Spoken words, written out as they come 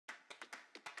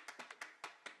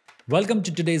Welcome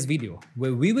to today's video,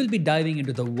 where we will be diving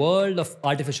into the world of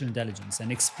artificial intelligence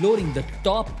and exploring the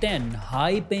top 10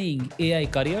 high-paying AI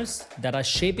careers that are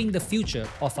shaping the future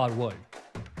of our world.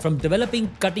 From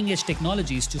developing cutting-edge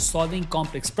technologies to solving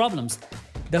complex problems,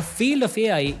 the field of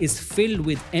AI is filled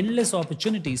with endless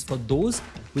opportunities for those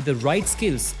with the right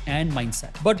skills and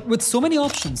mindset. But with so many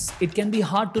options, it can be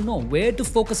hard to know where to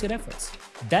focus your efforts.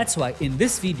 That's why in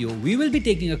this video, we will be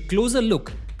taking a closer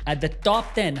look at the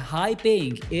top 10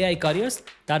 high-paying AI careers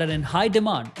that are in high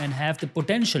demand and have the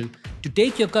potential to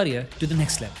take your career to the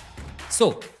next level.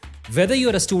 So, whether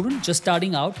you're a student just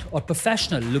starting out or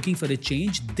professional looking for a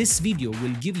change, this video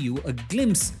will give you a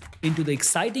glimpse into the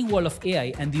exciting world of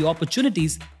AI and the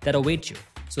opportunities that await you.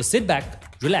 So sit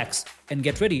back, relax, and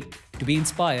get ready to be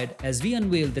inspired as we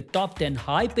unveil the top 10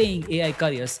 high-paying AI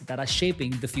careers that are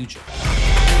shaping the future.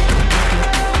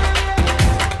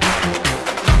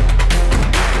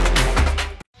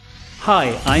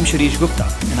 Hi, I'm Shirish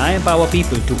Gupta, and I empower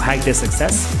people to hack their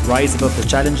success, rise above the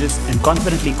challenges, and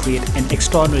confidently create an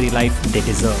extraordinary life they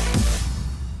deserve.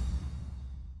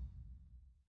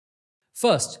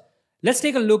 First, let's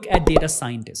take a look at data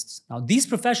scientists. Now, these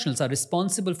professionals are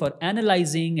responsible for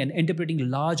analyzing and interpreting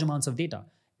large amounts of data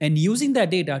and using that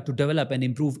data to develop and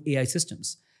improve AI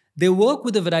systems. They work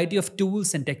with a variety of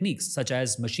tools and techniques such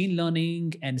as machine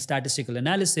learning and statistical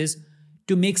analysis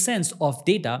to make sense of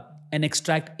data and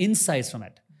extract insights from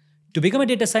it. To become a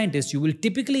data scientist, you will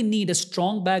typically need a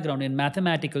strong background in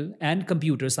mathematical and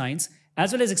computer science,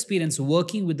 as well as experience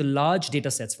working with the large data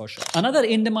sets for sure. Another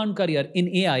in-demand career in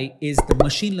AI is the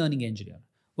machine learning engineer.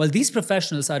 Well, these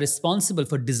professionals are responsible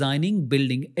for designing,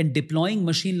 building, and deploying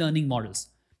machine learning models.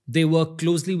 They work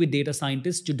closely with data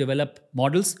scientists to develop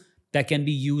models that can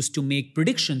be used to make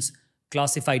predictions,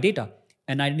 classify data,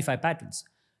 and identify patterns.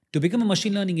 To become a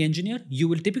machine learning engineer, you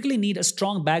will typically need a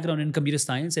strong background in computer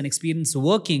science and experience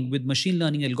working with machine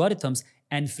learning algorithms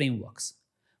and frameworks.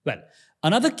 Well,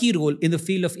 another key role in the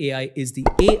field of AI is the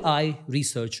AI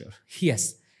researcher.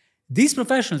 Yes, these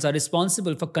professionals are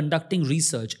responsible for conducting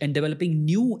research and developing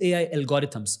new AI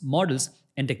algorithms, models,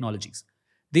 and technologies.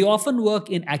 They often work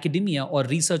in academia or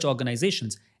research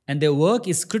organizations, and their work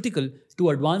is critical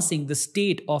to advancing the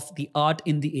state of the art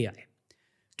in the AI.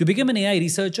 To become an AI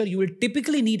researcher, you will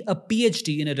typically need a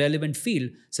PhD in a relevant field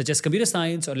such as computer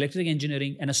science or electrical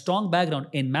engineering and a strong background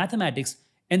in mathematics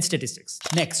and statistics.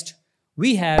 Next,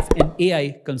 we have an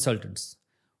AI consultants.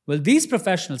 Well, these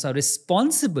professionals are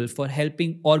responsible for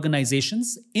helping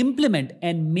organizations implement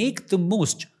and make the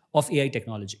most of AI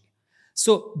technology.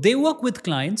 So they work with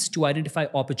clients to identify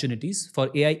opportunities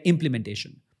for AI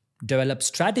implementation, develop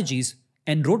strategies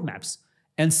and roadmaps,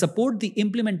 and support the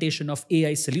implementation of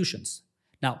AI solutions.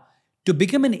 Now, to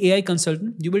become an AI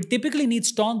consultant, you will typically need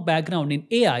strong background in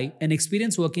AI and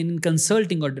experience working in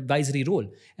consulting or advisory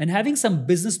role. And having some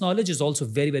business knowledge is also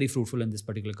very fruitful in this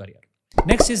particular career.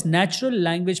 Next is natural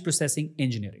language processing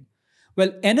engineering.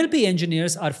 Well, NLP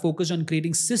engineers are focused on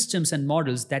creating systems and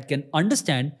models that can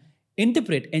understand,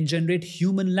 interpret, and generate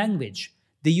human language.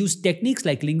 They use techniques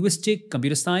like linguistic,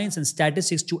 computer science, and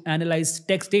statistics to analyze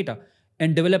text data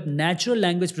and develop natural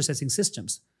language processing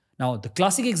systems. Now, the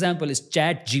classic example is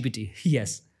ChatGPT.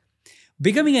 Yes.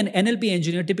 Becoming an NLP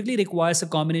engineer typically requires a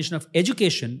combination of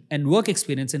education and work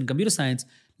experience in computer science,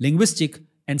 linguistics,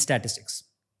 and statistics.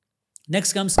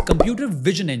 Next comes computer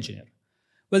vision engineer.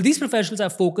 Well, these professionals are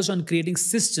focused on creating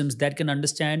systems that can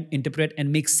understand, interpret,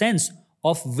 and make sense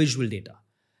of visual data.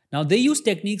 Now, they use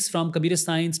techniques from computer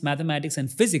science, mathematics,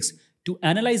 and physics to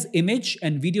analyze image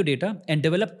and video data and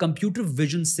develop computer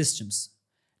vision systems.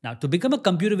 Now, to become a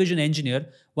computer vision engineer,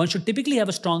 one should typically have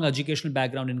a strong educational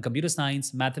background in computer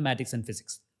science, mathematics, and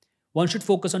physics. One should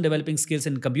focus on developing skills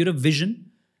in computer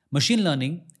vision, machine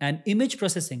learning, and image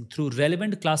processing through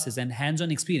relevant classes and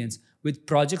hands-on experience with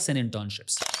projects and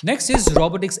internships. Next is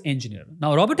robotics engineer.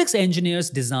 Now, robotics engineers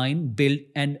design, build,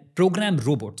 and program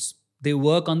robots. They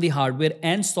work on the hardware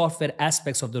and software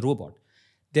aspects of the robot.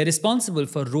 They're responsible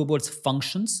for robots'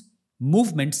 functions,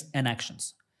 movements, and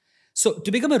actions. So,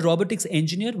 to become a robotics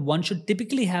engineer, one should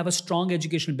typically have a strong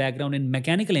educational background in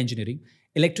mechanical engineering,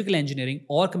 electrical engineering,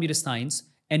 or computer science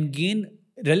and gain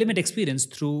relevant experience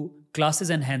through classes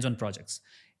and hands-on projects,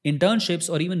 internships,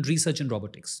 or even research in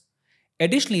robotics.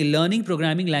 Additionally, learning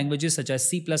programming languages such as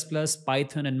C++,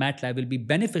 Python, and MATLAB will be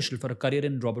beneficial for a career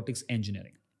in robotics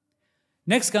engineering.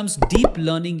 Next comes deep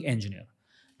learning engineer.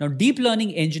 Now, deep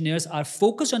learning engineers are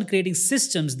focused on creating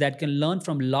systems that can learn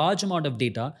from large amount of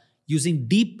data using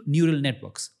deep neural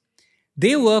networks.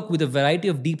 They work with a variety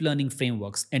of deep learning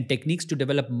frameworks and techniques to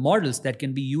develop models that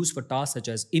can be used for tasks such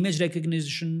as image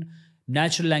recognition,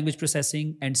 natural language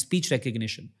processing, and speech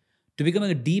recognition. To become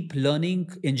a deep learning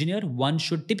engineer, one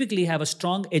should typically have a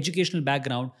strong educational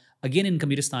background, again in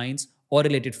computer science or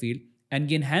related field, and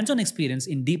gain hands-on experience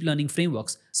in deep learning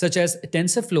frameworks such as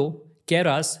TensorFlow,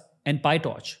 Keras, and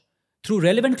PyTorch through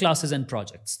relevant classes and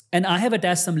projects. And I have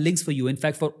attached some links for you. In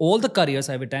fact, for all the careers,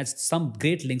 I have attached some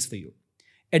great links for you.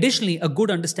 Additionally, a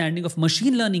good understanding of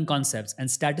machine learning concepts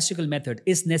and statistical method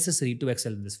is necessary to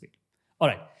excel in this field. All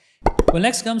right. Well,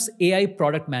 next comes AI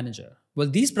product manager. Well,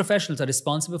 these professionals are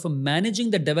responsible for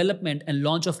managing the development and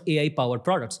launch of AI-powered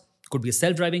products. Could be a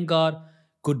self-driving car,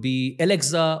 could be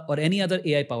Alexa, or any other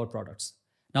AI-powered products.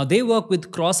 Now, they work with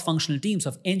cross-functional teams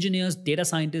of engineers, data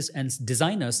scientists, and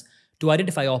designers to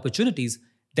identify opportunities,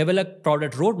 develop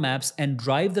product roadmaps, and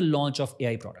drive the launch of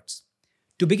AI products.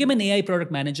 To become an AI product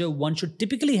manager, one should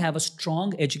typically have a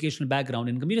strong educational background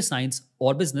in computer science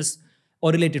or business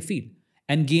or related field,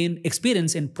 and gain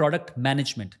experience in product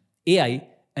management, AI,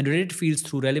 and related fields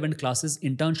through relevant classes,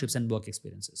 internships, and work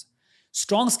experiences.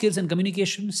 Strong skills in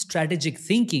communication, strategic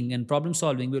thinking, and problem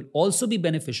solving will also be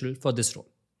beneficial for this role.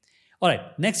 All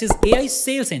right, next is AI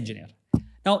sales engineer.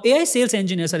 Now, AI sales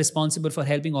engineers are responsible for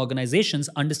helping organizations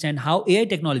understand how AI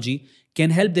technology can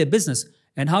help their business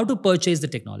and how to purchase the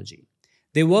technology.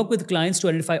 They work with clients to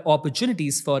identify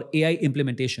opportunities for AI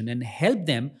implementation and help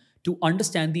them to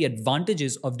understand the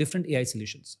advantages of different AI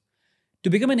solutions. To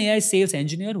become an AI sales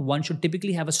engineer, one should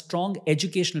typically have a strong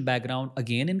educational background,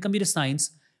 again in computer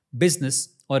science, business,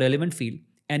 or relevant field,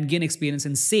 and gain experience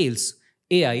in sales,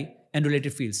 AI, and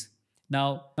related fields.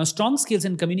 Now, strong skills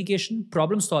in communication,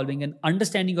 problem solving, and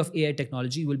understanding of AI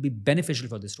technology will be beneficial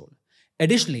for this role.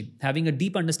 Additionally, having a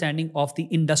deep understanding of the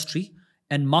industry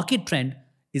and market trend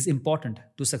is important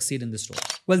to succeed in this role.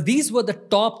 Well, these were the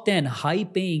top 10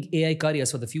 high-paying AI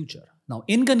careers for the future. Now,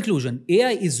 in conclusion,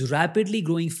 AI is a rapidly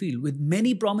growing field with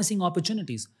many promising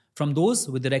opportunities from those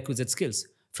with the requisite skills.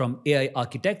 From AI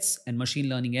architects and machine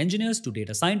learning engineers to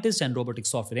data scientists and robotic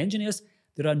software engineers,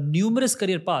 there are numerous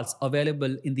career paths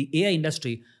available in the AI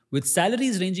industry with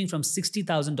salaries ranging from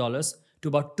 $60,000 to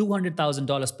about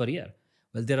 $200,000 per year.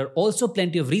 Well, there are also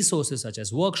plenty of resources such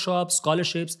as workshops,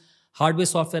 scholarships, hardware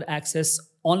software access,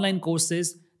 online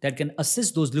courses that can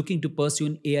assist those looking to pursue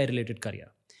an AI-related career.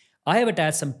 I have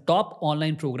attached some top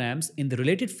online programs in the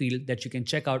related field that you can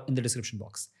check out in the description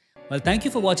box. Well, thank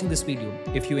you for watching this video.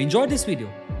 If you enjoyed this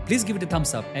video, please give it a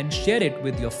thumbs up and share it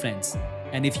with your friends.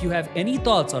 And if you have any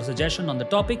thoughts or suggestions on the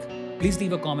topic, please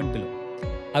leave a comment below.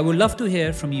 I would love to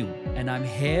hear from you, and I'm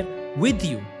here with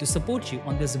you to support you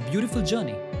on this beautiful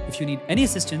journey. If you need any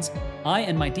assistance, I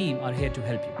and my team are here to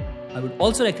help you. I would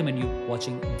also recommend you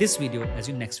watching this video as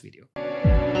your next video.